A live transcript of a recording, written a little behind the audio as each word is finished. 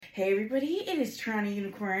Hey everybody, it is Toronto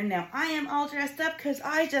Unicorn. Now I am all dressed up because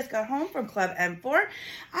I just got home from Club M4.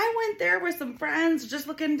 I went there with some friends just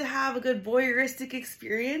looking to have a good voyeuristic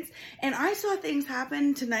experience, and I saw things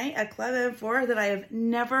happen tonight at Club M4 that I have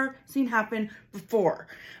never seen happen before.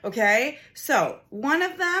 Okay, so one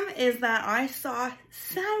of them is that I saw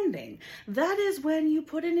sounding. That is when you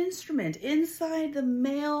put an instrument inside the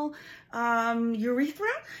male urethra,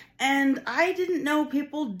 and I didn't know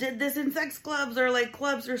people did this in sex clubs or like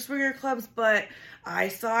clubs or swinger clubs, but I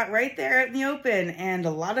saw it right there in the open, and a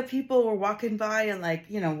lot of people were walking by and like,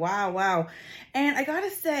 wow. And I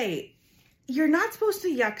gotta say, you're not supposed to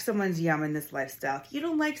yuck someone's yum in this lifestyle. If you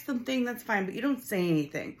don't like something, that's fine, but you don't say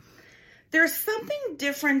anything. There's something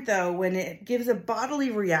different though when it gives a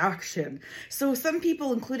bodily reaction. So some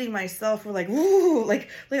people, including myself, were like, "Ooh," like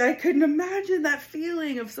I couldn't imagine that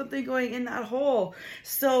feeling of something going in that hole.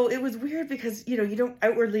 So it was weird because, you don't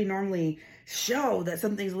outwardly normally show that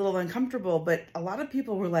something's a little uncomfortable, but a lot of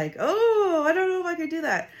people were like, "Oh, I don't know if I could do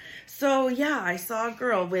that." So yeah, I saw a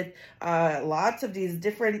girl with lots of these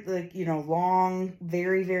different, long,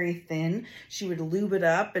 very, very thin. She would lube it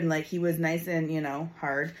up, and like he was nice and,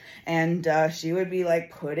 hard, and she would be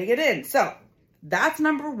like putting it in. So that's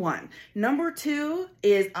number one. Number two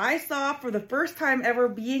is I saw for the first time ever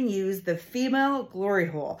being used the female glory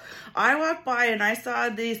hole. I walked by and I saw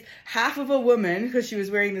these half of a woman because she was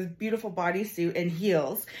wearing this beautiful bodysuit and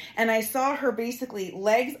heels. And I saw her basically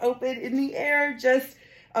legs open in the air, just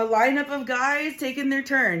a lineup of guys taking their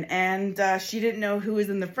turn. And she didn't know who was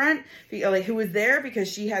in the front, like who was there,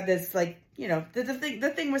 because she had this like,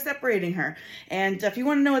 the thing was separating her. And if you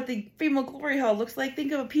want to know what the female glory hole looks like,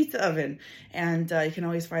 think of a pizza oven. And you can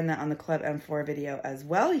always find that on the Club M4 video as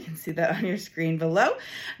well. You can see that on your screen below.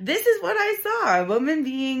 This is what I saw, a woman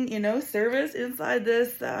being, serviced inside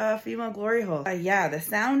this female glory hole. Yeah, the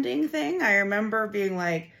sounding thing, I remember being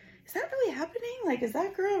like, is that really happening? Like, is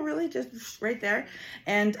that girl really just right there?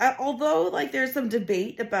 And although, like, there's some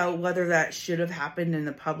debate about whether that should have happened in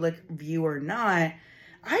the public view or not,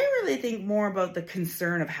 I really think more about the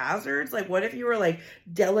concern of hazards. Like, what if you were like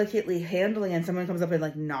delicately handling and someone comes up and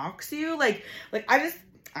like knocks you? Like I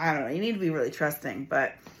don't know. You need to be really trusting,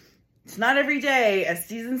 but it's not every day a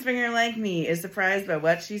seasoned swinger like me is surprised by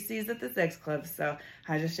what she sees at the sex club. So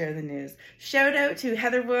I just share the news. Shout out to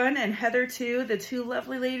Heather 1 and Heather 2, the two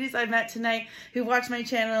lovely ladies I met tonight who watched my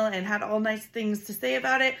channel and had all nice things to say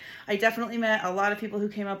about it. I definitely met a lot of people who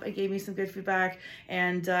came up and gave me some good feedback.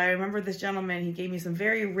 And I remember this gentleman, he gave me some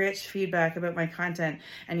very rich feedback about my content.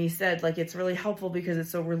 And he said, like, it's really helpful because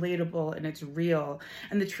it's so relatable and it's real.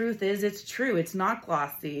 And the truth is, it's true. It's not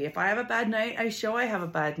glossy. If I have a bad night, I show I have a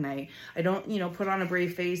bad night. I don't, put on a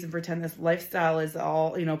brave face and pretend this lifestyle is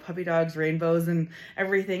all, puppy dogs, rainbows, and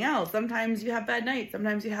everything else. Sometimes you have bad nights.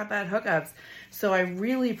 Sometimes you have bad hookups. So I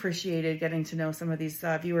really appreciated getting to know some of these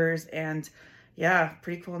viewers, and yeah,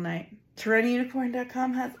 pretty cool night.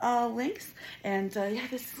 TorontoUnicorn.com has all links. And yeah,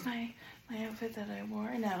 this is my outfit that I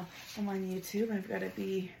wore. Now I'm on YouTube. I've got to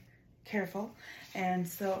be careful. And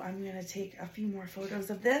so I'm going to take a few more photos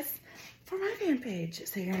of this for my fan page.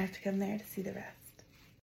 So you're going to have to come there to see the rest.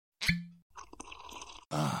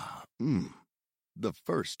 The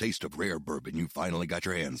first taste of rare bourbon you finally got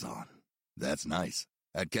your hands on. That's nice.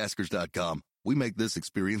 At Caskers.com, we make this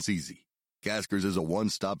experience easy. Caskers is a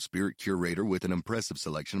one-stop spirit curator with an impressive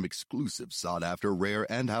selection of exclusive, sought-after,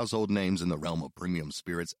 rare, and household names in the realm of premium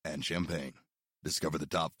spirits and champagne. Discover the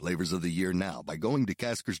top flavors of the year now by going to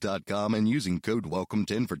Caskers.com and using code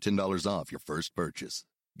WELCOME10 for $10 off your first purchase.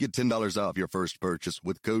 Get $10 off your first purchase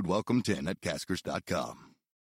with code WELCOME10 at Caskers.com.